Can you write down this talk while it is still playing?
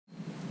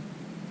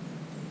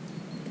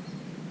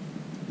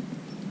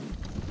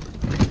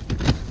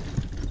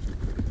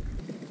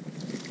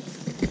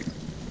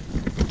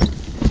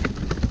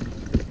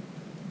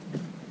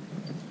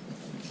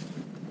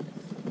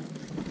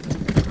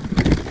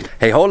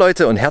Hey ho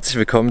Leute und herzlich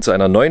willkommen zu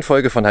einer neuen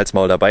Folge von Halt,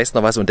 Maul, beißt,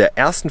 noch und der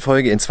ersten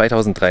Folge in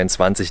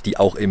 2023, die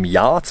auch im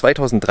Jahr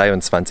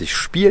 2023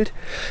 spielt.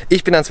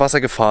 Ich bin ans Wasser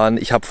gefahren,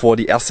 ich habe vor,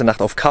 die erste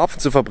Nacht auf Karpfen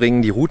zu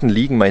verbringen, die Routen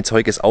liegen, mein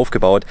Zeug ist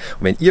aufgebaut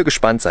und wenn ihr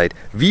gespannt seid,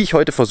 wie ich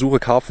heute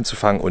versuche Karpfen zu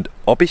fangen und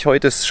ob ich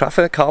heute es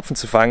schaffe, Karpfen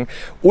zu fangen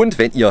und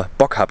wenn ihr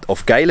Bock habt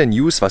auf geile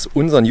News, was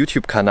unseren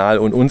YouTube-Kanal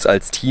und uns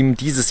als Team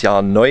dieses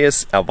Jahr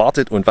Neues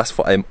erwartet und was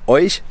vor allem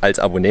euch als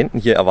Abonnenten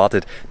hier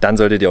erwartet, dann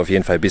solltet ihr auf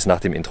jeden Fall bis nach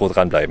dem Intro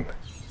dranbleiben.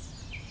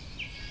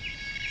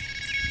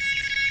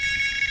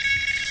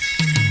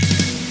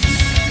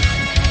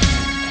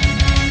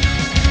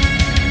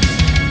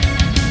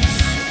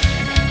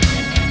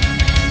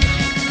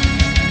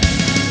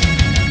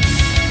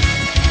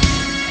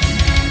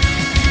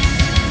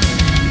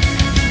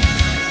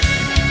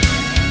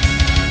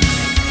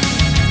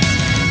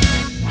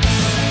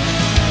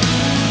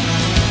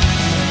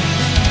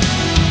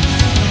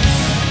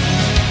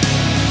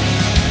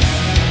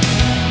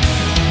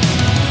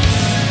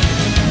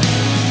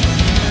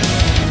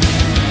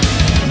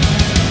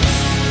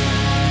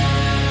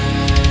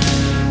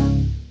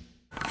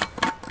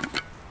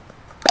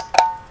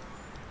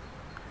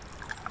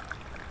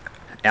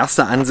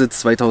 Erster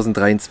Ansitz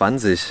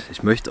 2023.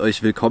 Ich möchte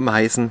euch willkommen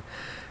heißen.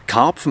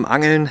 Karpfen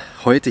angeln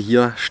heute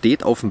hier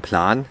steht auf dem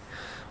Plan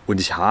und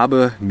ich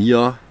habe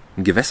mir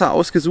ein Gewässer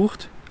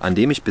ausgesucht, an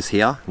dem ich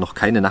bisher noch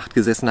keine Nacht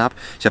gesessen habe.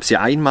 Ich habe es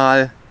hier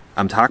einmal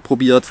am Tag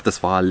probiert,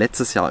 das war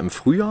letztes Jahr im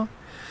Frühjahr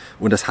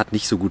und das hat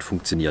nicht so gut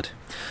funktioniert.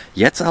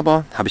 Jetzt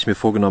aber habe ich mir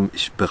vorgenommen,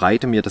 ich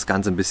bereite mir das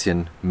Ganze ein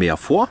bisschen mehr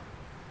vor.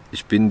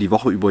 Ich bin die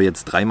Woche über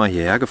jetzt dreimal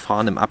hierher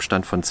gefahren im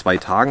Abstand von 2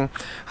 Tagen,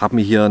 habe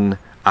mir hier ein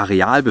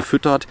Areal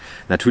befüttert.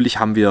 Natürlich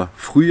haben wir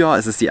Frühjahr,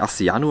 es ist die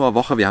erste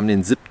Januarwoche, wir haben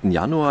den 7.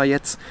 Januar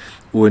jetzt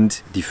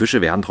und die Fische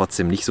werden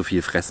trotzdem nicht so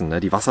viel fressen. Ne?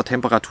 Die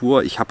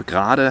Wassertemperatur, ich habe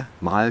gerade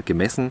mal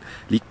gemessen,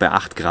 liegt bei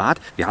 8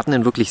 Grad. Wir hatten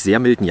einen wirklich sehr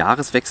milden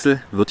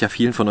Jahreswechsel, wird ja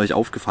vielen von euch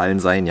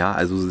aufgefallen sein. Ja,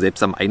 also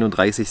selbst am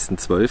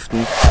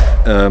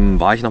 31.12.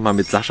 War ich nochmal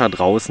mit Sascha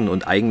draußen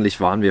und eigentlich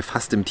waren wir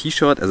fast im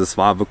T-Shirt. Also es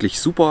war wirklich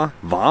super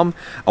warm.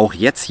 Auch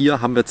jetzt hier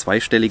haben wir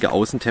zweistellige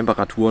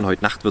Außentemperaturen.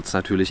 Heute Nacht wird es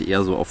natürlich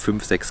eher so auf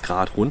 5, 6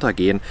 Grad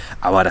runtergehen.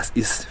 Aber das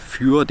ist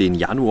für den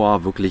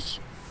Januar wirklich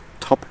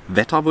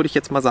Top-Wetter, würde ich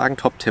jetzt mal sagen,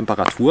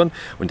 Top-Temperaturen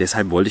und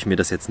deshalb wollte ich mir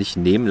das jetzt nicht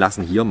nehmen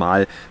lassen, hier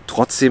mal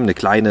trotzdem eine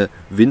kleine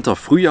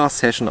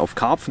Winter-Frühjahrs-Session auf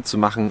Karpfen zu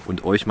machen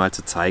und euch mal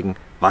zu zeigen,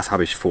 was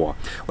habe ich vor.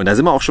 Und da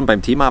sind wir auch schon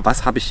beim Thema,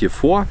 was habe ich hier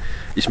vor?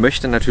 Ich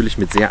möchte natürlich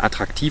mit sehr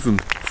attraktivem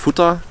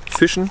Futter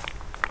fischen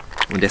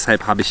und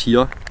deshalb habe ich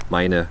hier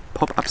meine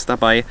Pop-Ups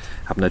dabei,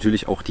 habe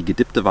natürlich auch die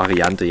gedippte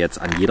Variante,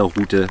 jetzt an jeder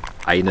Route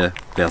eine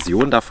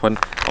Version davon,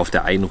 auf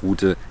der einen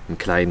Route einen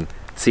kleinen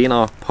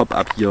 10er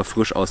Pop-Up hier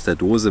frisch aus der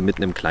Dose mit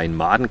einem kleinen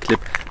Madenclip.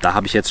 Da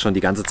habe ich jetzt schon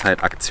die ganze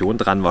Zeit Aktion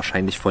dran,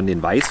 wahrscheinlich von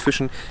den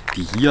Weißfischen,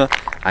 die hier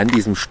an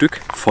diesem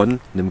Stück von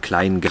einem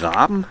kleinen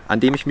Graben, an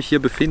dem ich mich hier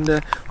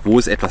befinde, wo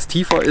es etwas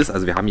tiefer ist.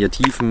 Also wir haben hier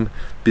Tiefen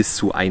bis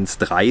zu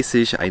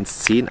 1,30,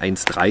 1,10,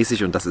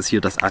 1,30 und das ist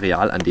hier das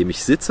Areal, an dem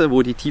ich sitze,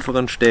 wo die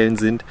tieferen Stellen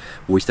sind,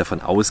 wo ich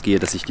davon ausgehe,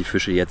 dass sich die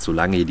Fische jetzt,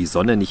 solange hier die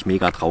Sonne nicht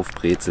mega drauf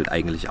brezelt,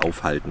 eigentlich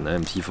aufhalten, ne,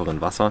 im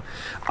tieferen Wasser.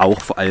 Auch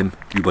vor allem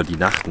über die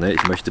Nacht. Ne.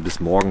 Ich möchte bis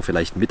morgen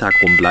vielleicht Mittag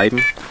rumbleiben.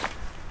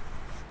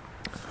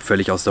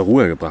 Völlig aus der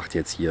Ruhe gebracht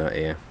jetzt hier,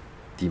 ey.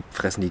 Die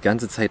fressen die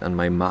ganze Zeit an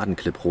meinem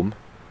Madenclip rum.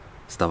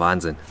 Ist der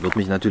Wahnsinn. Wird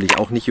mich natürlich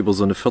auch nicht über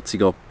so eine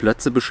 40er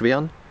Plötze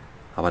beschweren,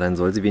 aber dann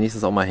soll sie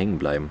wenigstens auch mal hängen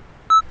bleiben.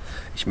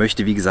 Ich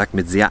möchte, wie gesagt,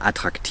 mit sehr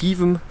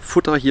attraktivem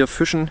Futter hier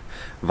fischen,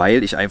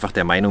 weil ich einfach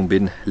der Meinung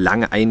bin,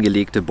 lange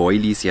eingelegte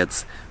Boilies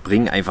jetzt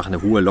bringen einfach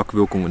eine hohe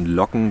Lockwirkung und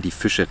locken die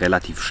Fische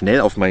relativ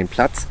schnell auf meinen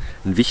Platz.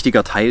 Ein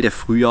wichtiger Teil der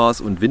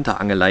Frühjahrs- und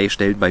Winterangelei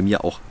stellt bei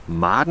mir auch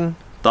Maden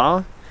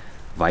dar,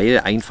 weil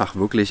einfach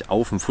wirklich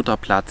auf dem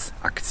Futterplatz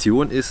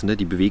Aktion ist. Ne?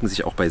 Die bewegen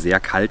sich auch bei sehr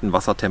kalten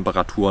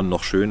Wassertemperaturen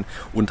noch schön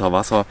unter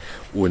Wasser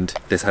und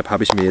deshalb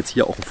habe ich mir jetzt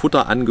hier auch ein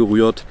Futter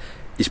angerührt.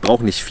 Ich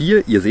brauche nicht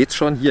viel, ihr seht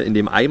schon, hier in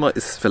dem Eimer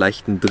ist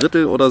vielleicht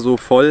 1/3 oder so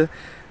voll.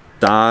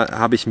 Da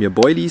habe ich mir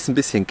Boilies ein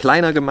bisschen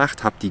kleiner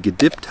gemacht, habe die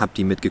gedippt, habe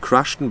die mit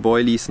gecrushten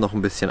Boilies noch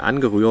ein bisschen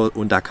angerührt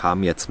und da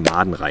kamen jetzt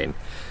Maden rein.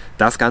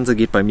 Das Ganze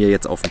geht bei mir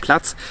jetzt auf den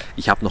Platz.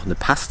 Ich habe noch eine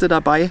Paste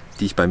dabei,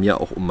 die ich bei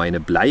mir auch um meine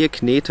Bleie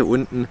knete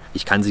unten.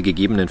 Ich kann sie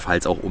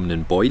gegebenenfalls auch um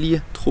einen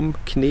Boilie drum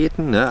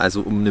kneten, ne?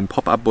 Also um einen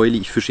Pop-Up-Boilie.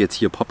 Ich fische jetzt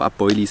hier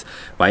Pop-Up-Boilies,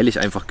 weil ich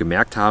einfach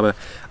gemerkt habe,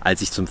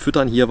 als ich zum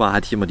Füttern hier war,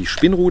 hatte ich immer die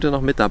Spinnrute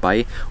noch mit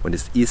dabei und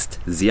es ist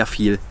sehr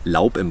viel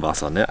Laub im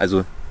Wasser. Ne?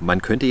 Also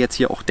man könnte jetzt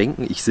hier auch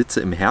denken, ich sitze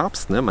im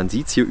Herbst. Ne? Man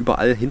sieht es hier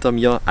überall hinter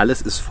mir,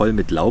 alles ist voll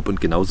mit Laub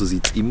und genauso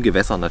sieht es im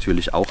Gewässer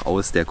natürlich auch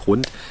aus. Der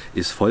Grund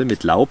ist voll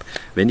mit Laub.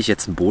 Wenn ich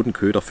jetzt einen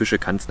Bodenköder fische,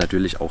 kann es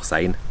natürlich auch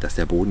sein, dass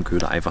der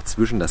Bodenköder einfach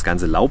zwischen das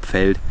ganze Laub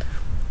fällt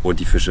und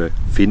die Fische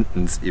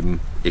finden es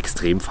im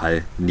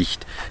Extremfall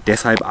nicht.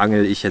 Deshalb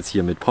angel ich jetzt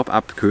hier mit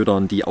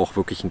Pop-Up-Ködern, die auch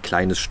wirklich ein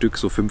kleines Stück,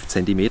 so 5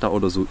 cm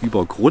oder so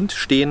über Grund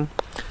stehen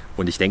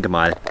Und ich denke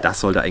mal, das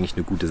sollte eigentlich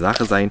eine gute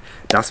Sache sein.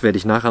 Das werde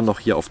ich nachher noch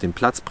hier auf den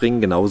Platz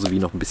bringen. Genauso wie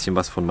noch ein bisschen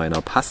was von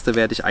meiner Paste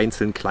werde ich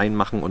einzeln klein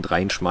machen und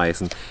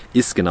reinschmeißen.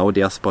 Ist genau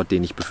der Spot,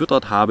 den ich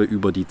befüttert habe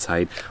über die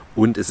Zeit.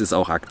 Und es ist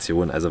auch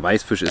Aktion. Also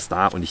Weißfisch ist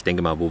da und ich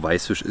denke mal, wo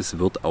Weißfisch ist,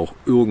 wird auch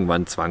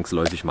irgendwann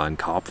zwangsläufig mal ein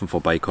Karpfen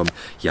vorbeikommen.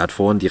 Hier hat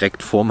vorhin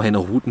direkt vor meiner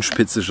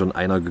Rutenspitze schon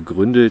einer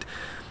gegründelt.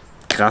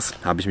 Krass,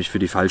 habe ich mich für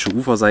die falsche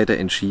Uferseite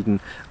entschieden,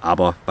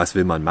 aber was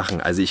will man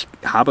machen? Also ich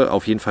habe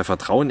auf jeden Fall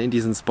Vertrauen in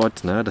diesen Spot,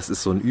 ne? Das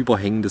ist so ein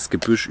überhängendes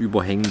Gebüsch,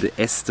 überhängende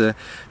Äste.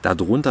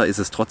 Darunter ist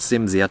es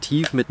trotzdem sehr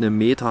tief mit einem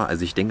Meter.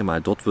 Also ich denke mal,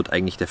 dort wird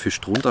eigentlich der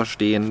Fisch drunter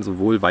stehen,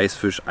 sowohl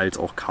Weißfisch als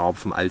auch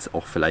Karpfen, als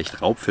auch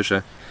vielleicht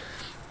Raubfische.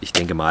 Ich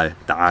denke mal,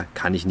 da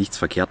kann ich nichts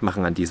verkehrt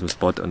machen an diesem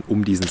Spot und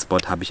um diesen Spot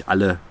habe ich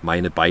alle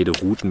meine beide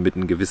Routen mit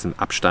einem gewissen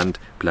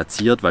Abstand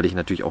platziert, weil ich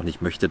natürlich auch nicht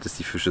möchte, dass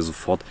die Fische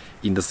sofort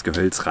in das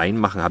Gehölz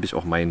reinmachen, habe ich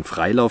auch meinen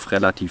Freilauf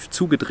relativ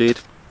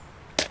zugedreht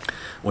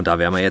und da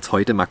werden wir jetzt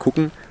heute mal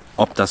gucken,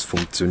 ob das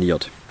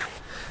funktioniert.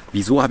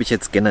 Wieso habe ich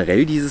jetzt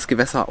generell dieses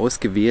Gewässer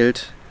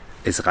ausgewählt?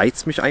 Es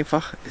reizt mich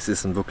einfach. Es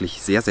ist ein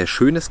wirklich sehr, sehr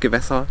schönes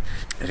Gewässer.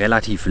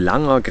 Relativ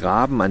langer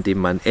Graben, an dem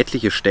man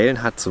etliche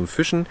Stellen hat zum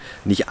Fischen.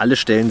 Nicht alle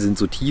Stellen sind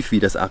so tief wie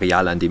das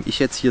Areal, an dem ich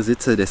jetzt hier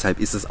sitze. Deshalb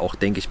ist es auch,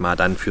 denke ich mal,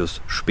 dann fürs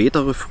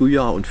spätere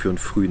Frühjahr und für den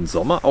frühen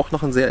Sommer auch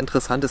noch ein sehr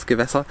interessantes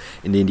Gewässer,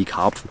 in denen die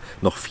Karpfen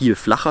noch viel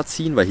flacher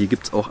ziehen, weil hier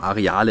gibt es auch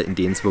Areale, in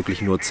denen es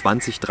wirklich nur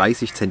 20,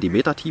 30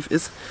 Zentimeter tief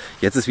ist.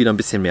 Jetzt ist wieder ein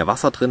bisschen mehr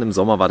Wasser drin. Im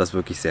Sommer war das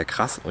wirklich sehr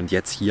krass. Und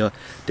jetzt hier,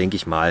 denke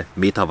ich mal,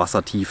 Meter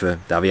Wassertiefe.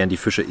 Da wären die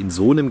Fische in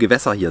so einem Gewässer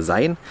hier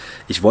sein.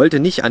 Ich wollte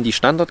nicht an die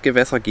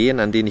Standardgewässer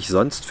gehen, an denen ich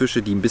sonst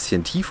fische, die ein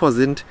bisschen tiefer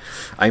sind,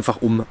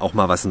 einfach um auch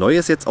mal was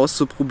Neues jetzt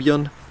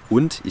auszuprobieren.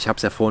 Und ich habe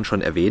es ja vorhin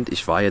schon erwähnt,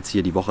 ich war jetzt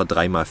hier die Woche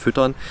 3-mal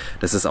füttern.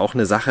 Das ist auch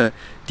eine Sache,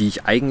 die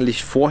ich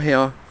eigentlich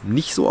vorher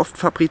nicht so oft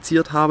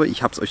fabriziert habe.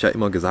 Ich habe es euch ja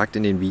immer gesagt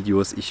in den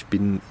Videos, ich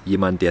bin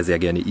jemand, der sehr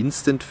gerne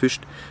instant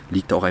fischt.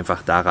 Liegt auch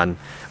einfach daran,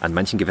 an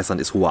manchen Gewässern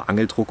ist hoher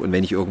Angeldruck und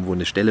wenn ich irgendwo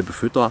eine Stelle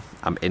befütter,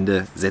 am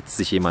Ende setzt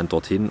sich jemand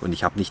dorthin und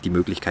ich habe nicht die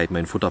Möglichkeit,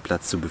 meinen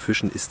Futterplatz zu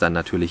befischen. Ist dann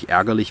natürlich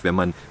ärgerlich, wenn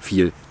man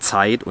viel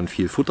Zeit und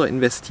viel Futter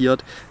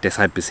investiert.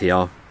 Deshalb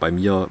bisher bei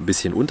mir ein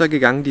bisschen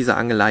untergegangen, diese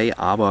Angelei,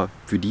 aber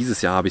für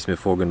dieses Jahr habe ich es mir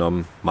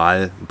vorgenommen,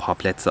 mal ein paar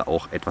Plätze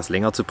auch etwas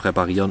länger zu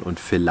präparieren und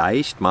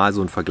vielleicht mal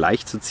so einen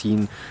Vergleich zu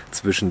ziehen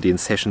zwischen den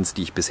Sessions,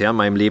 die ich bisher in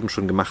meinem Leben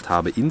schon gemacht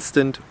habe,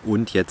 instant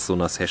und jetzt so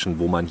einer Session,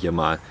 wo man hier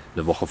mal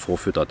eine Woche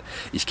vorfüttert.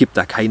 Ich gebe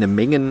da keine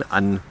Mengen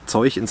an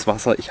Zeug ins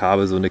Wasser, ich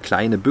habe so eine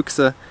kleine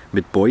Büchse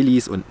mit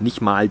Boilies und nicht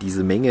mal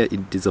diese Menge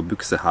in dieser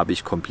Büchse habe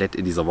ich komplett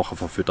in dieser Woche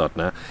verfüttert.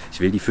 Ne? Ich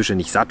will die Fische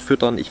nicht satt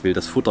füttern, ich will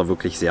das Futter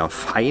wirklich sehr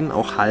fein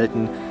auch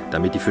halten,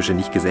 damit die Fische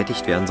nicht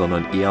gesättigt werden,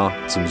 sondern eher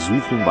zum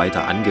Suchen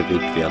weiter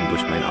angeregt werden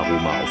durch mein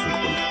Aroma auf dem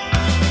Grund.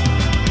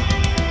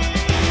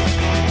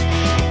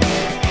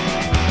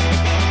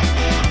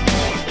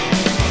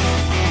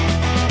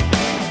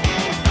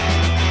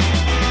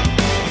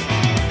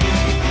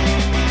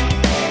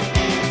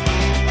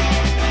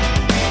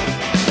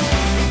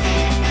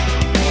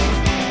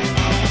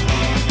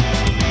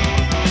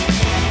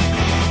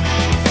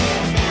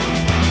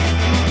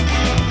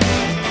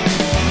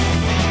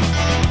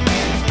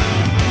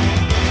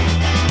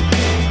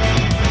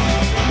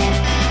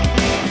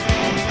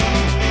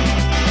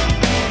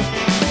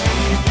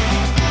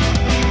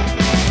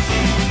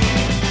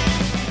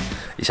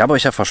 Ich habe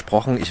euch ja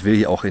versprochen, ich will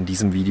hier auch in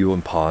diesem Video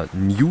ein paar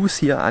News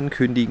hier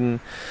ankündigen.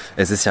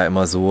 Es ist ja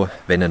immer so,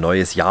 wenn ein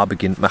neues Jahr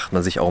beginnt, macht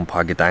man sich auch ein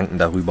paar Gedanken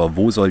darüber,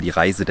 wo soll die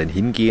Reise denn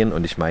hingehen.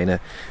 Und ich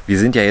meine, wir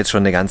sind ja jetzt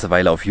schon eine ganze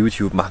Weile auf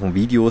YouTube, machen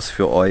Videos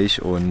für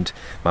euch und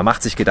man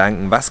macht sich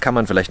Gedanken, was kann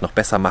man vielleicht noch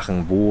besser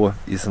machen, wo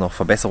ist noch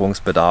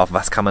Verbesserungsbedarf,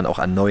 was kann man auch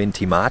an neuen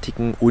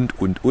Thematiken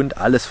und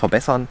alles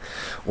verbessern.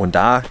 Und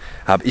da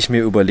habe ich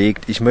mir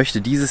überlegt, ich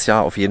möchte dieses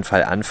Jahr auf jeden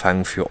Fall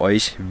anfangen, für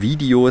euch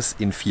Videos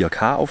in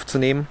 4K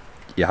aufzunehmen.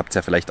 Ihr habt es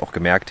ja vielleicht auch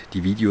gemerkt,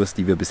 die Videos,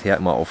 die wir bisher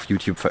immer auf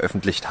YouTube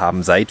veröffentlicht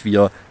haben, seit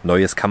wir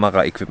neues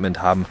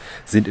Kameraequipment haben,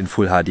 sind in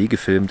Full HD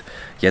gefilmt.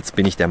 Jetzt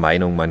bin ich der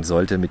Meinung, man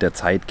sollte mit der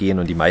Zeit gehen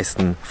und die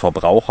meisten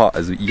Verbraucher,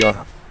 also ihr...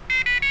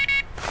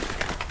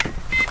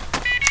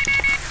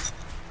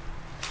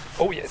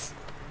 Oh yes!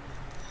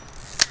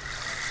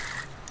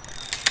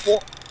 Oh.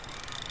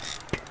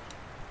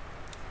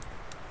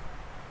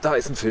 Da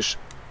ist ein Fisch.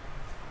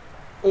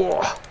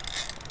 Oh!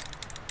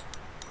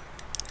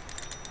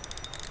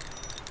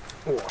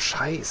 Oh,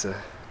 scheiße.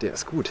 Der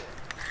ist gut.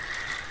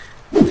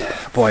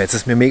 Boah, jetzt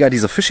ist mir mega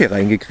dieser Fisch hier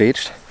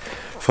reingegrätscht.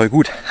 Voll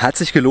gut. Hat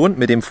sich gelohnt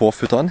mit dem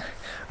Vorfüttern.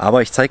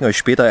 Aber ich zeige euch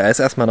später, er ist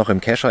erstmal noch im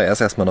Kescher, er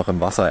ist erstmal noch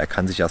im Wasser. Er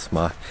kann sich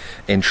erstmal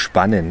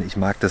entspannen. Ich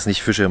mag das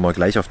nicht, Fische immer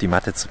gleich auf die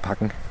Matte zu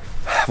packen.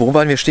 Worum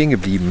waren wir stehen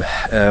geblieben?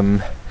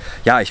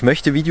 Ja, ich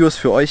möchte Videos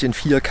für euch in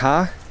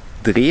 4K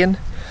drehen.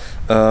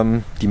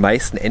 Die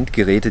meisten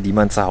Endgeräte, die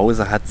man zu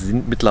Hause hat,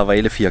 sind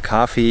mittlerweile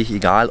 4K-fähig,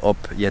 egal ob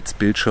jetzt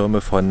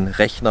Bildschirme von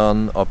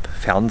Rechnern, ob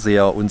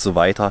Fernseher und so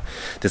weiter.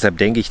 Deshalb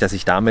denke ich, dass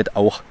ich damit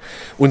auch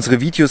unsere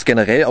Videos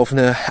generell auf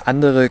eine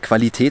andere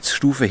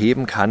Qualitätsstufe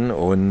heben kann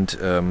und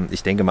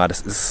ich denke mal,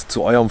 das ist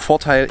zu eurem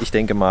Vorteil. Ich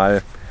denke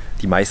mal,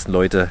 die meisten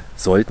Leute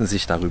sollten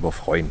sich darüber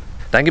freuen.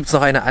 Dann gibt es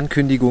noch eine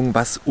Ankündigung,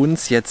 was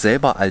uns jetzt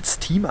selber als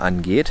Team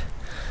angeht.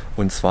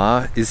 Und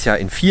zwar ist ja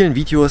in vielen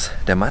Videos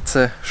der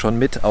Matze schon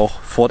mit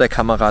auch vor der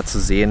Kamera zu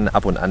sehen.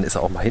 Ab und an ist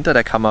er auch mal hinter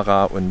der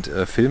Kamera und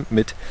filmt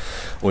mit.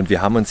 Und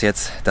wir haben uns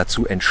jetzt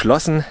dazu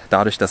entschlossen,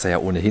 dadurch, dass er ja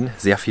ohnehin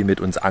sehr viel mit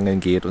uns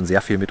angeln geht und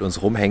sehr viel mit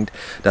uns rumhängt,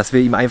 dass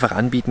wir ihm einfach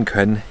anbieten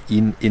können,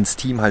 ihn ins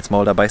Team Halt,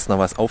 Maul, beißt, noch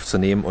was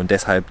aufzunehmen. Und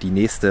deshalb die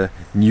nächste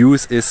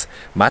News ist,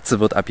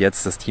 Matze wird ab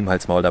jetzt das Team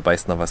Halt, Maul,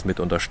 beißt, noch was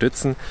mit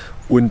unterstützen.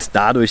 Und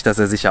dadurch, dass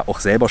er sich ja auch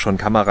selber schon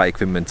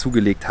Kameraequipment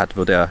zugelegt hat,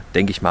 wird er,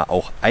 denke ich mal,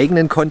 auch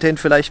eigenen Content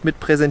vielleicht mit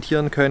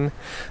präsentieren können.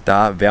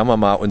 Da werden wir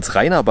mal uns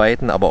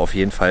reinarbeiten, aber auf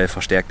jeden Fall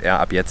verstärkt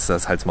er ab jetzt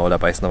das Halt, Maul,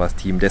 beißt, noch was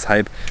Team.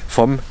 Deshalb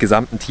vom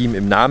gesamten Team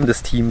im Namen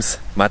des Teams,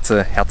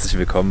 Matze, herzlich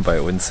willkommen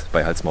bei uns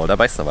bei Halt, Maul,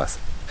 beißt, noch was.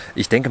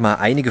 Ich denke mal,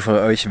 einige von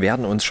euch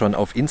werden uns schon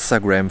auf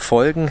Instagram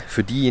folgen.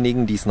 Für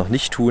diejenigen, die es noch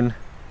nicht tun,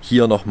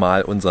 hier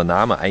nochmal unser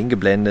Name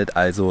eingeblendet.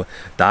 Also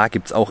da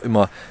gibt es auch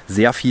immer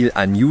sehr viel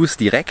an News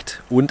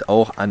direkt und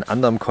auch an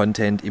anderem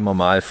Content immer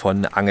mal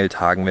von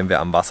Angeltagen, wenn wir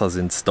am Wasser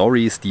sind,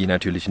 Stories, die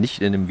natürlich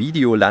nicht in einem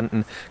Video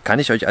landen. Kann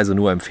ich euch also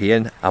nur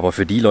empfehlen. Aber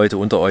für die Leute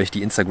unter euch,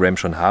 die Instagram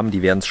schon haben,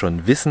 die werden es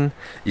schon wissen.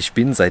 Ich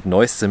bin seit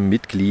neuestem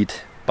Mitglied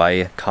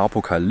bei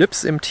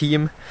Carpocalypse im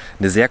Team.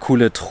 Eine sehr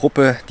coole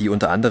Truppe, die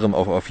unter anderem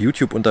auch auf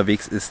YouTube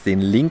unterwegs ist. Den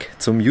Link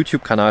zum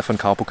YouTube-Kanal von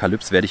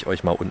Carpocalypse werde ich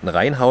euch mal unten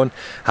reinhauen.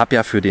 Hab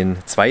ja für den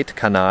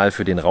Zweitkanal,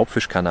 für den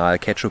Raubfischkanal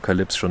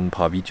Catchocalypse schon ein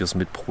paar Videos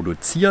mit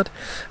produziert.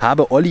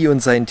 Habe Olli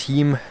und sein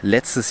Team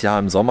letztes Jahr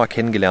im Sommer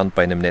kennengelernt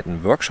bei einem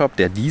netten Workshop,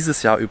 der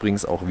dieses Jahr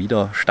übrigens auch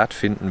wieder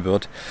stattfinden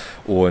wird.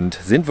 Und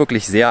sind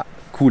wirklich sehr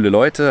coole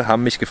Leute,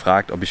 haben mich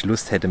gefragt, ob ich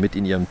Lust hätte, mit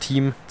in ihrem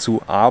Team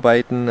zu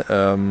arbeiten,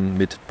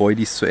 mit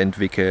Boilies zu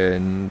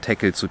entwickeln,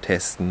 Tackle zu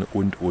testen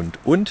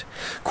und.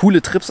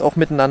 Coole Trips auch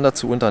miteinander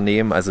zu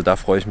unternehmen, also da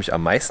freue ich mich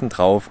am meisten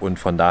drauf und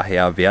von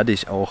daher werde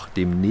ich auch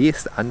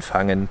demnächst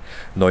anfangen,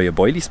 neue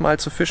Boilies mal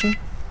zu fischen.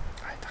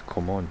 Alter,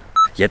 come on.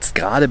 Jetzt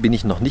gerade bin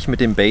ich noch nicht mit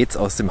den Baits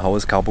aus dem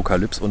Haus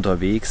Carpocalypse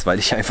unterwegs, weil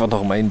ich einfach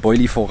noch meinen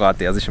Boilie-Vorrat,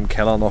 der sich im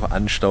Keller noch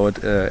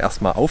anstaut,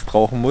 erstmal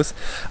aufbrauchen muss.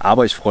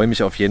 Aber ich freue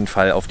mich auf jeden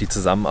Fall auf die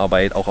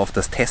Zusammenarbeit, auch auf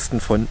das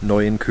Testen von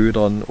neuen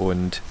Ködern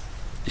und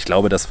ich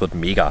glaube, das wird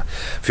mega.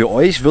 Für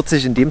euch wird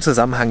sich in dem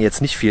Zusammenhang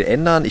jetzt nicht viel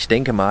ändern. Ich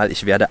denke mal,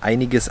 ich werde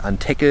einiges an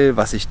Tackle,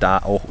 was ich da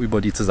auch über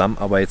die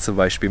Zusammenarbeit zum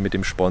Beispiel mit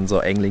dem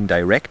Sponsor Angling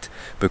Direct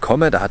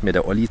bekomme. Da hat mir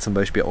der Olli zum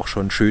Beispiel auch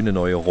schon schöne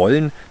neue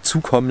Rollen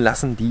zukommen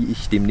lassen, die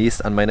ich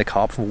demnächst an meine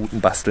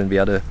Karpfenrouten basteln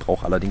werde.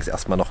 Brauche allerdings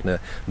erstmal noch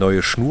eine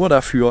neue Schnur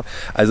dafür.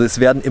 Also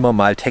es werden immer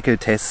mal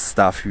Tackle-Tests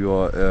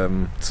dafür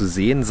zu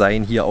sehen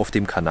sein hier auf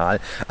dem Kanal.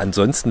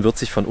 Ansonsten wird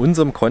sich von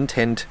unserem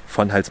Content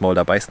von Halt, Maul,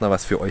 beißt, noch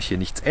was für euch hier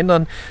nichts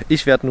ändern.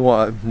 Ich werde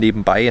nur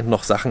nebenbei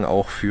noch Sachen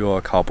auch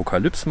für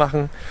Carpocalypse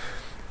machen.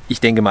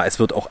 Ich denke mal, es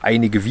wird auch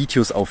einige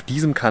Videos auf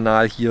diesem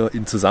Kanal hier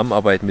in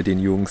Zusammenarbeit mit den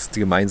Jungs,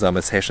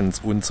 gemeinsame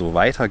Sessions und so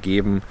weiter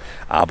geben.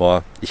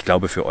 Aber ich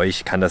glaube, für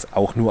euch kann das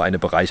auch nur eine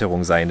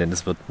Bereicherung sein, denn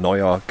es wird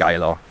neuer,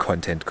 geiler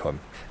Content kommen.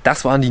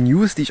 Das waren die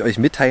News, die ich euch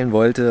mitteilen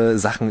wollte.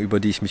 Sachen,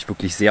 über die ich mich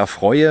wirklich sehr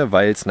freue,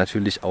 weil es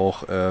natürlich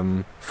auch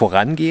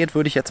vorangeht,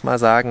 würde ich jetzt mal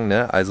sagen.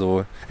 Ne?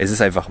 Also es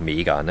ist einfach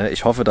mega. Ne?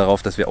 Ich hoffe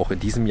darauf, dass wir auch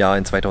in diesem Jahr,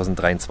 in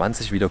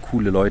 2023, wieder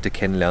coole Leute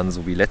kennenlernen,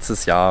 so wie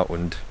letztes Jahr.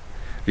 Und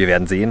wir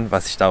werden sehen,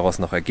 was sich daraus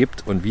noch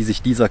ergibt und wie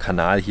sich dieser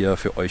Kanal hier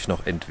für euch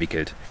noch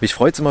entwickelt. Mich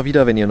freut es immer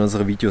wieder, wenn ihr in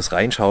unsere Videos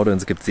reinschaut und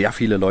es gibt sehr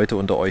viele Leute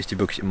unter euch, die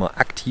wirklich immer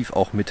aktiv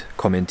auch mit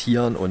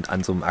kommentieren und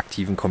an so einem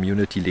aktiven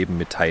Community-Leben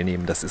mit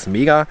teilnehmen. Das ist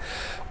mega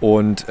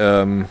und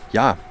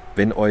ja,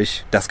 wenn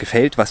euch das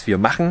gefällt, was wir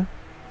machen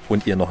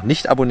und ihr noch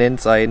nicht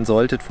Abonnent sein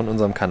solltet von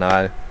unserem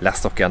Kanal,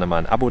 lasst doch gerne mal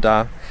ein Abo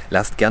da.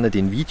 Lasst gerne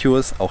den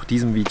Videos, auch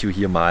diesem Video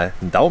hier mal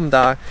einen Daumen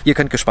da. Ihr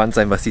könnt gespannt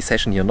sein, was die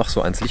Session hier noch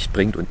so ans Licht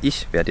bringt. Und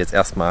ich werde jetzt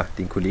erstmal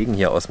den Kollegen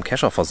hier aus dem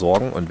Kescher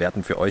versorgen und werde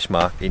ihn für euch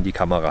mal in die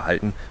Kamera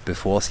halten,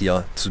 bevor es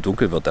hier zu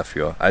dunkel wird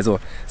dafür. Also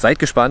seid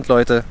gespannt,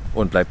 Leute,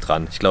 und bleibt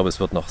dran. Ich glaube, es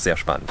wird noch sehr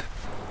spannend.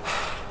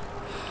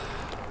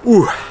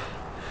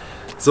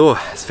 So,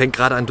 es fängt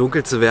gerade an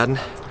dunkel zu werden.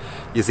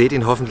 Ihr seht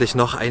ihn hoffentlich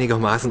noch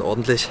einigermaßen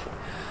ordentlich.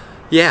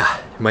 Yeah,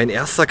 mein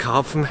erster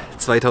Karpfen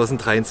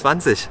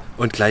 2023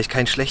 und gleich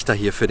kein schlechter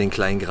hier für den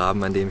kleinen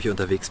Graben, an dem ich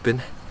unterwegs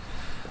bin.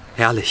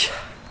 Herrlich,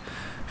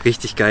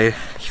 richtig geil,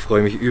 ich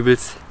freue mich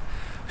übelst.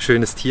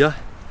 Schönes Tier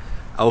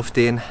auf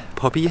den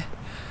Poppy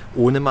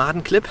ohne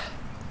Madenclip.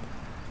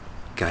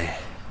 Geil,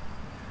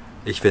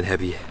 ich bin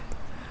happy.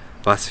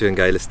 Was für ein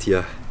geiles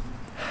Tier.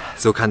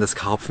 So kann das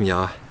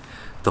Karpfenjahr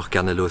doch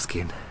gerne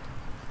losgehen.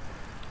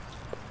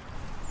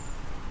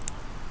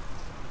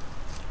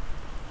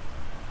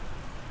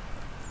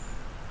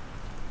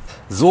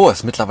 So,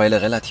 ist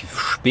mittlerweile relativ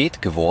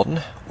spät geworden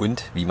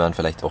und, wie man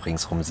vielleicht auch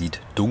ringsrum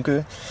sieht,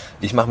 dunkel.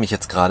 Ich mache mich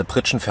jetzt gerade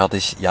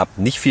pritschenfertig. Ihr habt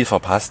nicht viel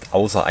verpasst,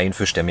 außer ein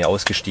Fisch, der mir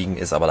ausgestiegen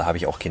ist, aber da habe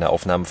ich auch keine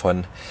Aufnahmen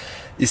von.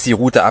 Ist die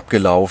Route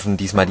abgelaufen,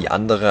 diesmal die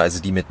andere,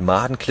 also die mit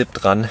Madenclip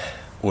dran.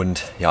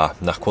 Und ja,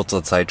 nach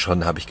kurzer Zeit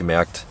schon habe ich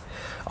gemerkt,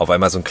 auf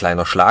einmal so ein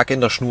kleiner Schlag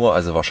in der Schnur.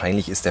 Also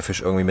wahrscheinlich ist der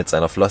Fisch irgendwie mit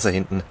seiner Flosse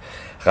hinten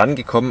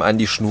rangekommen an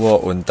die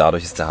Schnur und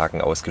dadurch ist der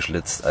Haken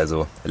ausgeschlitzt.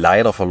 Also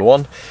leider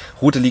verloren.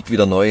 Rute liegt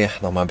wieder neu,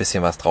 nochmal ein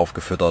bisschen was drauf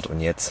gefüttert und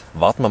jetzt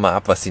warten wir mal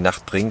ab, was die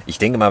Nacht bringt. Ich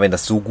denke mal, wenn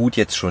das so gut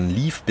jetzt schon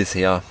lief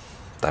bisher,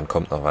 dann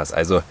kommt noch was.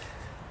 Also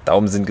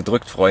Daumen sind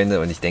gedrückt, Freunde,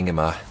 und ich denke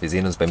mal, wir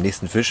sehen uns beim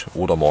nächsten Fisch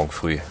oder morgen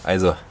früh.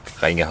 Also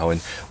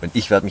reingehauen. Und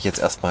ich werde mich jetzt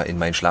erstmal in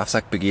meinen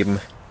Schlafsack begeben.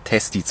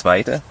 Test die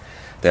zweite.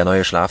 Der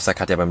neue Schlafsack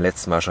hat ja beim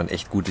letzten Mal schon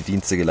echt gute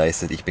Dienste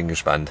geleistet. Ich bin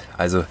gespannt.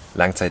 Also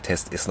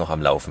Langzeittest ist noch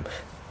am Laufen.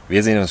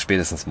 Wir sehen uns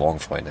spätestens morgen,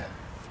 Freunde.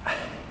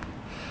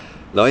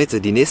 Leute,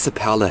 die nächste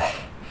Perle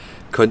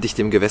konnte ich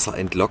dem Gewässer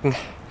entlocken.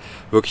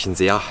 Wirklich ein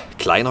sehr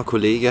kleiner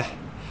Kollege.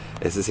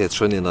 Es ist jetzt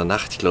schon in der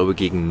Nacht, ich glaube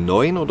gegen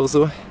 9 oder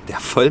so. Der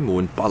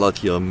Vollmond ballert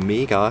hier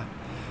mega.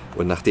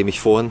 Und nachdem ich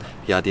vorhin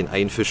ja den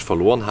einen Fisch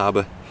verloren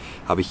habe,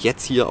 habe ich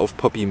jetzt hier auf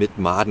Poppy mit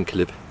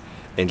Madenclip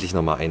endlich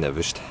nochmal einen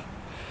erwischt.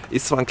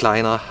 Ist zwar ein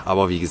kleiner,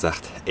 aber wie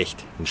gesagt,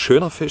 echt ein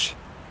schöner Fisch.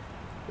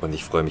 Und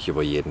ich freue mich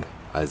über jeden.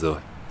 Also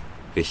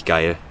richtig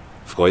geil.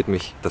 Freut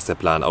mich, dass der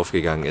Plan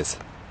aufgegangen ist.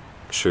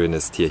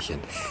 Schönes Tierchen.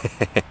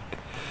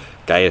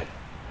 Geil.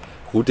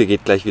 Rute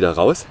geht gleich wieder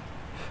raus.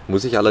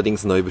 Muss ich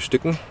allerdings neu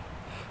bestücken.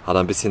 Hat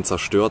er ein bisschen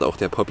zerstört. Auch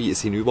der Poppy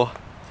ist hinüber.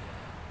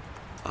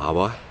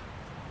 Aber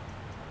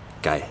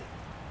geil.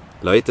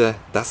 Leute,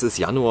 das ist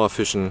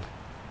Januarfischen,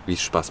 wie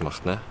es Spaß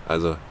macht, ne?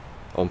 Also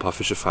auch ein paar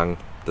Fische fangen.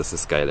 Das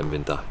ist geil im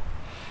Winter.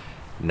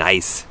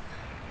 Nice.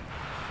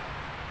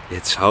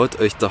 Jetzt schaut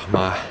euch doch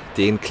mal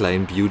den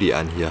kleinen Beauty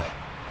an hier.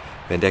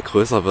 Wenn der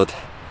größer wird,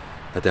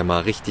 wird er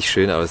mal richtig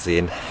schön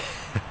aussehen.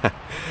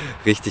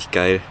 Richtig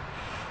geil.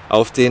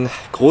 Auf den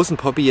großen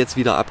Poppy jetzt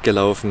wieder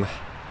abgelaufen.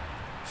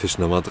 Fisch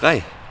Nummer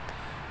 3.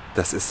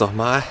 Das ist doch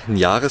mal ein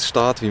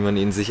Jahresstart, wie man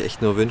ihn sich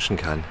echt nur wünschen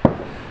kann.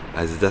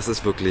 Also das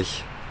ist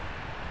wirklich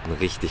ein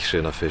richtig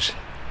schöner Fisch.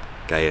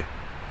 Geil.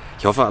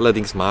 Ich hoffe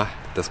allerdings mal,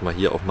 dass man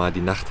hier auch mal die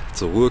Nacht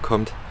zur Ruhe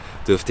kommt.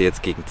 Dürfte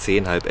jetzt gegen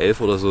 10, halb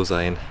 11 oder so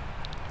sein.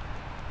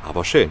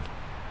 Aber schön.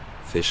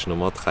 Fisch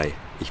Nummer 3.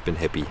 Ich bin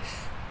happy.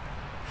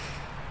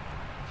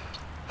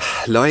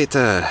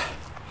 Leute,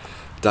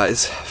 da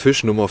ist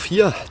Fisch Nummer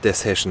 4 der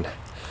Session.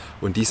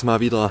 Und diesmal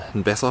wieder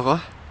ein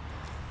besserer.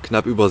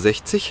 Knapp über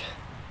 60.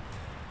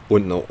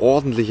 Und eine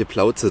ordentliche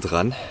Plauze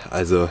dran.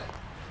 Also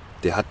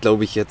der hat,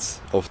 glaube ich,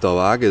 jetzt auf der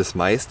Waage das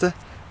meiste.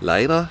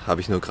 Leider, habe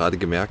ich nur gerade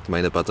gemerkt,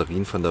 meine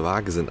Batterien von der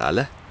Waage sind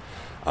alle.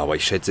 Aber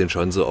ich schätze ihn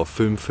schon so auf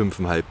 5,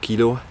 5,5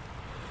 Kilo.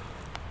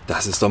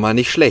 Das ist doch mal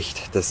nicht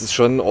schlecht. Das ist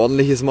schon ein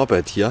ordentliches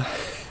Moped hier.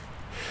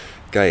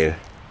 Geil.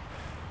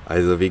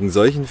 Also wegen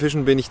solchen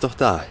Fischen bin ich doch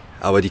da.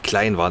 Aber die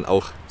kleinen waren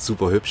auch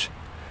super hübsch.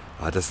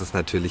 Aber das ist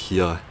natürlich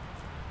hier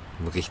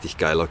ein richtig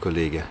geiler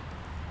Kollege.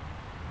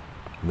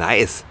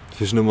 Nice.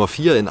 Fisch Nummer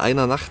 4 in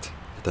einer Nacht.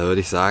 Da würde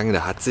ich sagen,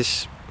 der hat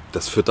sich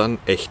das Füttern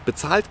echt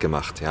bezahlt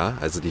gemacht. Ja?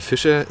 Also die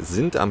Fische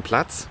sind am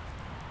Platz.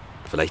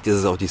 Vielleicht ist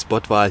es auch die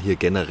Spotwahl hier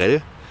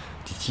generell.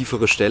 Die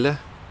tiefere Stelle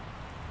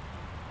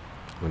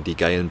und die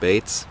geilen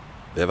Baits,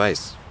 wer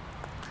weiß.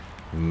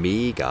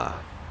 Mega.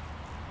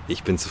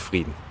 Ich bin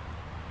zufrieden.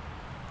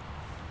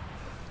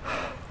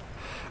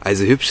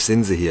 Also hübsch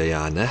sind sie hier,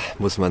 ja, ne?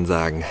 Muss man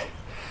sagen.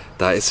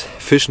 Da ist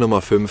Fisch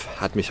Nummer 5,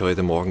 hat mich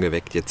heute Morgen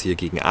geweckt, jetzt hier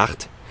gegen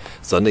 8.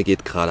 Sonne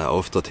geht gerade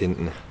auf dort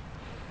hinten.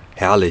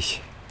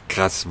 Herrlich.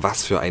 Krass,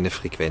 was für eine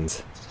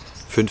Frequenz.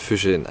 5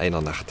 Fische in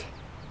einer Nacht.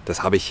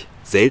 Das habe ich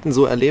selten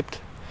so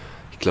erlebt.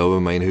 Ich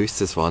glaube, mein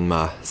höchstes waren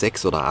mal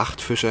 6 oder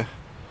 8 Fische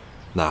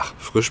nach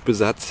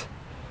Frischbesatz.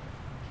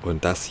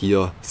 Und das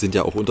hier sind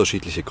ja auch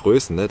unterschiedliche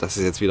Größen. Ne? Das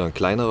ist jetzt wieder ein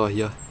kleinerer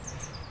hier.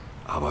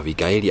 Aber wie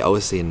geil die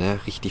aussehen. Ne?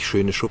 Richtig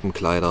schöne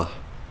Schuppenkleider.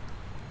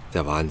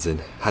 Der Wahnsinn.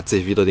 Hat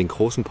sich wieder den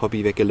großen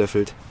Poppy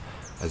weggelöffelt.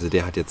 Also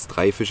der hat jetzt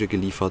 3 Fische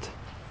geliefert.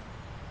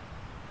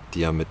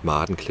 Die haben mit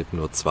Madenclip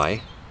nur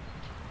 2.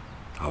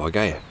 Aber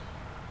geil.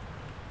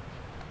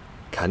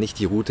 Kann ich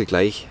die Route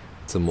gleich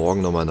zum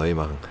Morgen nochmal neu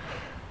machen.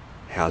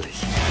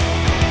 Herrlich.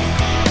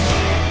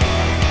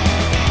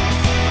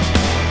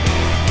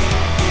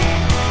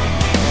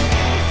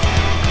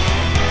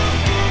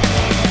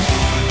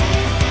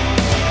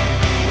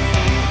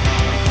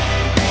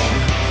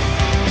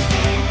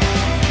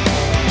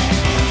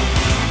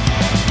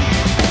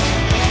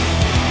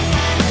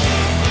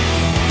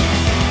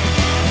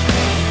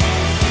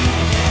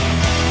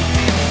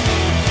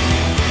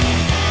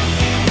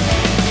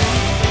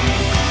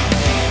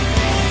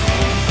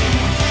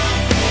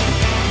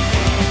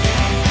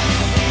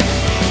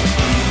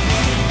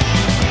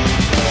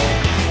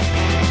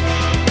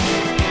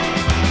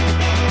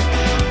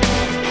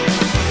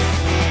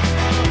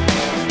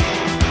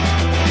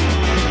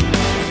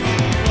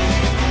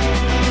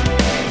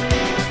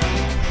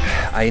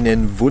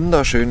 Einen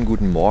wunderschönen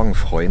guten Morgen,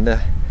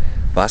 Freunde.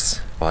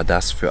 Was war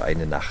das für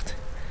eine Nacht?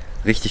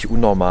 Richtig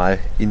unnormal.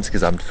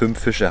 Insgesamt 5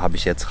 Fische habe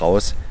ich jetzt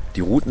raus.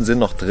 Die Routen sind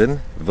noch drin,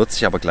 wird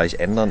sich aber gleich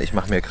ändern. Ich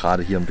mache mir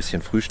gerade hier ein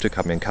bisschen Frühstück,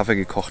 habe mir einen Kaffee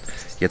gekocht.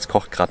 Jetzt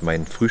kocht gerade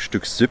mein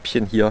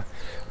Frühstückssüppchen hier.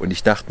 Und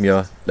ich dachte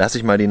mir, lasse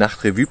ich mal die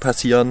Nacht Revue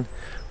passieren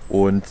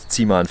und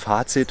ziehe mal ein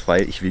Fazit,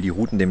 weil ich will die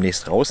Routen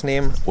demnächst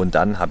rausnehmen und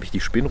dann habe ich die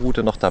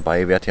Spinnrute noch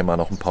dabei, werde hier mal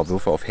noch ein paar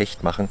Würfe auf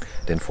Hecht machen,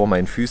 denn vor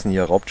meinen Füßen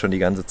hier raubt schon die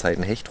ganze Zeit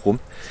ein Hecht rum.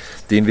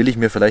 Den will ich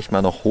mir vielleicht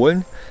mal noch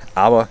holen,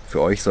 aber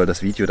für euch soll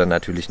das Video dann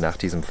natürlich nach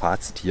diesem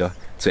Fazit hier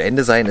zu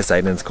Ende sein, es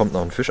sei denn, es kommt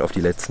noch ein Fisch auf die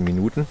letzten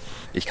Minuten.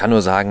 Ich kann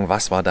nur sagen,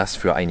 was war das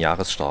für ein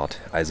Jahresstart?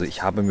 Also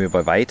ich habe mir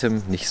bei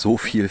weitem nicht so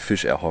viel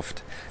Fisch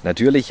erhofft.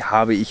 Natürlich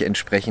habe ich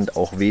entsprechend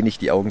auch wenig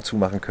die Augen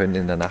zumachen können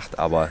in der Nacht,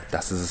 aber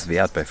das ist es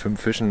wert. Bei 5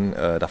 Fischen,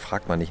 da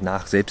fragt man nicht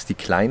nach. Selbst die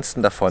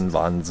kleinsten davon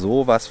waren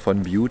sowas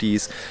von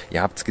Beauties.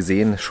 Ihr habt es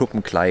gesehen,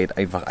 Schuppenkleid,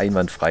 einfach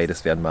einwandfrei.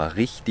 Das werden mal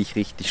richtig,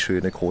 richtig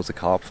schöne große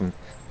Karpfen.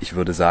 Ich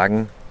würde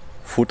sagen,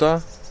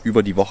 Futter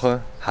über die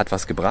Woche hat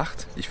was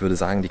gebracht. Ich würde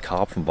sagen, die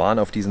Karpfen waren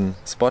auf diesen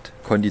Spot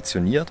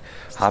konditioniert,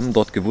 haben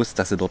dort gewusst,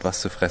 dass sie dort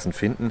was zu fressen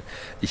finden.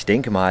 Ich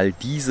denke mal,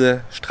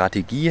 diese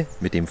Strategie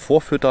mit dem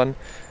Vorfüttern,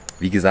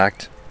 wie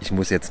gesagt, ich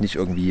muss jetzt nicht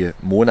irgendwie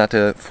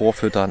Monate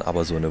vorfüttern,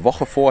 aber so eine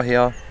Woche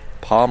vorher,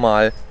 paar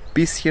Mal,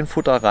 bisschen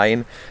Futter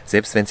rein.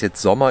 Selbst wenn es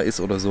jetzt Sommer ist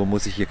oder so,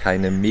 muss ich hier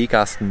keine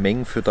megasten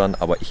Mengen füttern,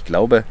 aber ich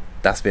glaube,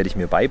 das werde ich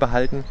mir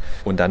beibehalten.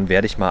 Und dann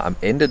werde ich mal am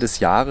Ende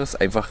des Jahres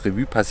einfach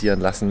Revue passieren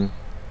lassen,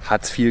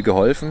 hat es viel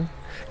geholfen.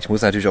 Ich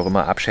muss natürlich auch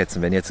immer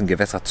abschätzen, wenn jetzt ein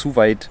Gewässer zu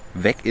weit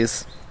weg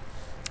ist,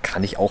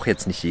 kann ich auch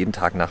jetzt nicht jeden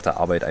Tag nach der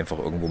Arbeit einfach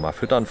irgendwo mal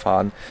füttern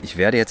fahren. Ich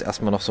werde jetzt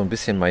erstmal noch so ein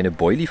bisschen meine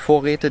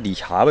Boilie-Vorräte, die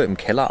ich habe, im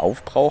Keller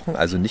aufbrauchen.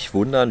 Also nicht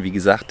wundern, wie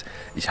gesagt,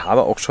 ich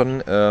habe auch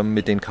schon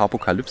mit den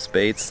Carpocalypse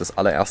Baits das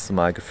allererste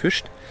Mal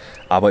gefischt.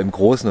 Aber im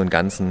Großen und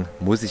Ganzen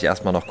muss ich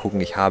erstmal noch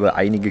gucken. Ich habe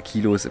einige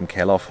Kilos im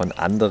Keller von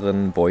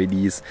anderen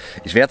Boilies.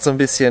 Ich werde es so ein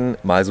bisschen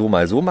mal so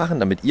machen,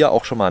 damit ihr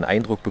auch schon mal einen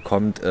Eindruck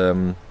bekommt,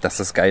 dass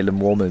das geile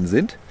Murmeln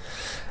sind.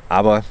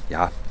 Aber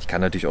ja, ich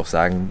kann natürlich auch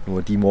sagen,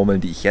 nur die Murmeln,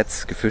 die ich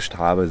jetzt gefischt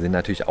habe, sind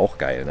natürlich auch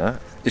geil, ne?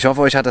 Ich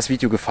hoffe, euch hat das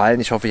Video gefallen.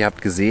 Ich hoffe, ihr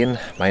habt gesehen,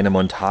 meine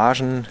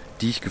Montagen,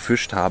 die ich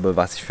gefischt habe,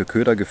 was ich für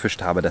Köder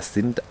gefischt habe, das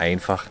sind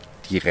einfach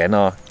die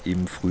Renner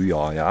im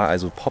Frühjahr. Ja?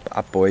 Also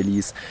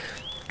Pop-Up-Boilies.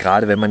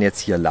 Gerade wenn man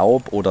jetzt hier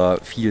Laub oder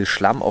viel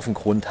Schlamm auf dem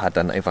Grund hat,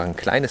 dann einfach ein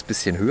kleines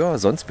bisschen höher.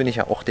 Sonst bin ich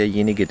ja auch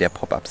derjenige, der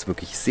Pop-Ups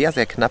wirklich sehr,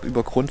 sehr knapp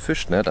über Grund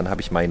fischt. Ne? Dann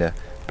habe ich meine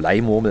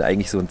Bleimurmel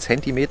eigentlich so einen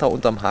Zentimeter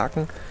unterm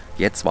Haken.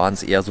 Jetzt waren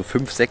es eher so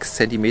 5-6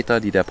 Zentimeter,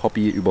 die der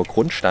Poppy über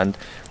Grund stand.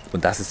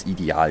 Und das ist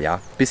ideal,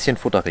 ja. Bisschen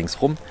Futter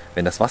ringsrum.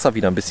 Wenn das Wasser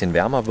wieder ein bisschen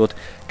wärmer wird,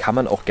 kann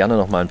man auch gerne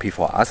nochmal einen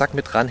PVA-Sack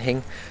mit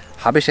dranhängen.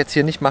 Habe ich jetzt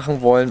hier nicht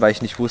machen wollen, weil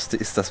ich nicht wusste,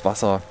 ist das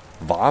Wasser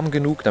warm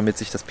genug, damit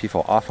sich das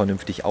PVA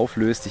vernünftig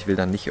auflöst. Ich will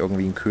dann nicht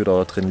irgendwie einen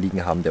Köder drin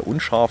liegen haben, der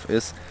unscharf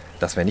ist.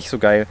 Das wäre nicht so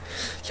geil.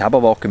 Ich habe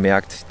aber auch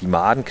gemerkt, die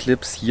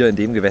Madenclips hier in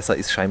dem Gewässer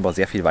ist scheinbar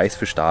sehr viel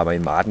Weißfisch da.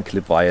 Mein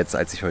Madenclip war jetzt,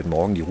 als ich heute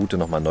Morgen die Route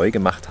nochmal neu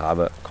gemacht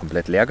habe,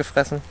 komplett leer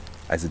gefressen.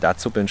 Also da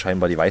zuppeln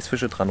scheinbar die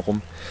Weißfische dran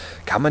rum.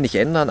 Kann man nicht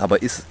ändern,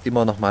 aber ist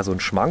immer noch mal so ein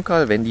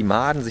Schmankerl, wenn die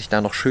Maden sich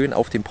da noch schön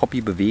auf dem Poppy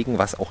bewegen,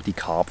 was auch die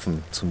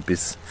Karpfen zum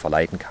Biss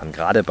verleiten kann.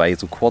 Gerade bei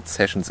so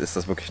Kurzsessions ist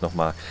das wirklich noch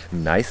mal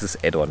ein nices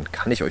Add-on.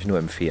 Kann ich euch nur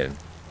empfehlen.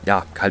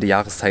 Ja, kalte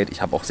Jahreszeit.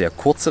 Ich habe auch sehr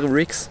kurze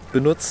Rigs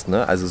benutzt,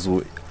 ne? Also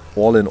so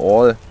all in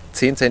all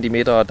 10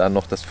 cm, dann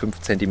noch das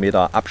 5 cm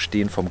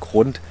Abstehen vom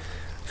Grund.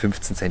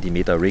 15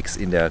 cm Rigs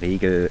in der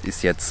Regel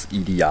ist jetzt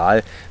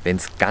ideal. Wenn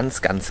es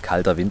ganz, ganz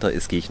kalter Winter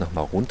ist, gehe ich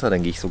nochmal runter.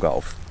 Dann gehe ich sogar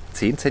auf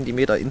 10 cm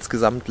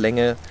insgesamt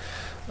Länge.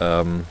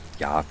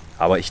 Ja,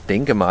 aber ich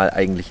denke mal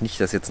eigentlich nicht,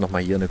 dass jetzt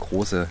nochmal hier eine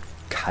große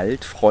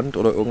Kaltfront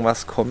oder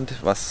irgendwas kommt,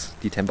 was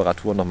die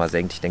Temperatur nochmal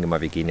senkt. Ich denke mal,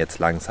 wir gehen jetzt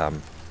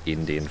langsam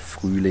in den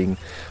Frühling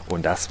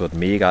und das wird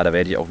mega. Da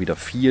werde ich auch wieder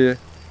viel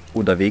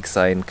unterwegs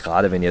sein,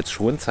 gerade wenn jetzt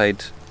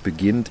Schonzeit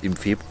beginnt im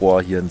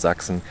Februar hier in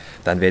Sachsen,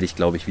 dann werde ich,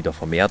 glaube ich, wieder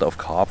vermehrt auf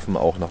Karpfen,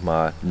 auch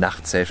nochmal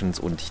Nachtsessions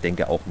und ich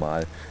denke auch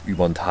mal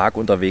über den Tag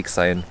unterwegs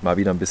sein, mal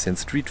wieder ein bisschen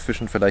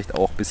Streetfischen, vielleicht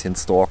auch ein bisschen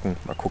stalken,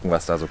 mal gucken,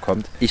 was da so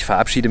kommt. Ich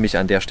verabschiede mich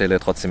an der Stelle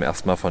trotzdem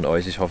erstmal von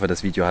euch. Ich hoffe,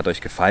 das Video hat euch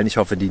gefallen. Ich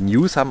hoffe, die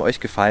News haben euch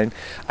gefallen.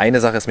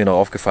 Eine Sache ist mir noch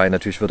aufgefallen,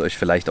 natürlich wird euch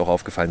vielleicht auch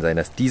aufgefallen sein,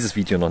 dass dieses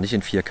Video noch nicht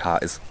in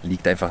 4K ist.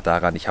 Liegt einfach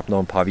daran, ich habe noch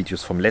ein paar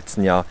Videos vom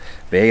letzten Jahr.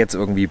 Wäre jetzt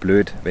irgendwie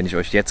blöd, wenn ich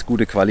euch jetzt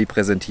gute Quali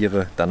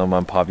präsentiere, dann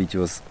nochmal ein paar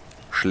Videos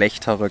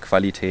schlechtere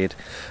Qualität.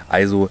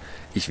 Also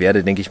ich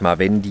werde, denke ich mal,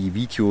 wenn die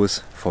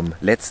Videos vom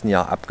letzten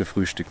Jahr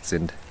abgefrühstückt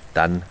sind,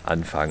 dann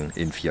anfangen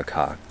in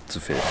 4K zu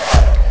filmen.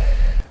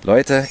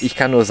 Leute, ich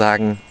kann nur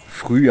sagen,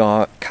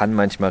 Frühjahr kann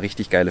manchmal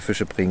richtig geile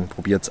Fische bringen.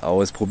 Probiert's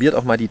aus. Probiert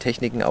auch mal die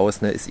Techniken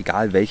aus. Ne? Ist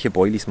egal, welche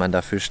Boilies man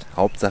da fischt.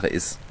 Hauptsache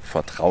ist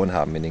Vertrauen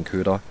haben in den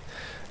Köder.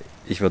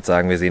 Ich würde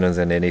sagen, wir sehen uns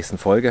in der nächsten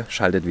Folge.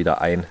 Schaltet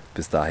wieder ein.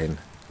 Bis dahin.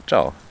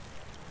 Ciao.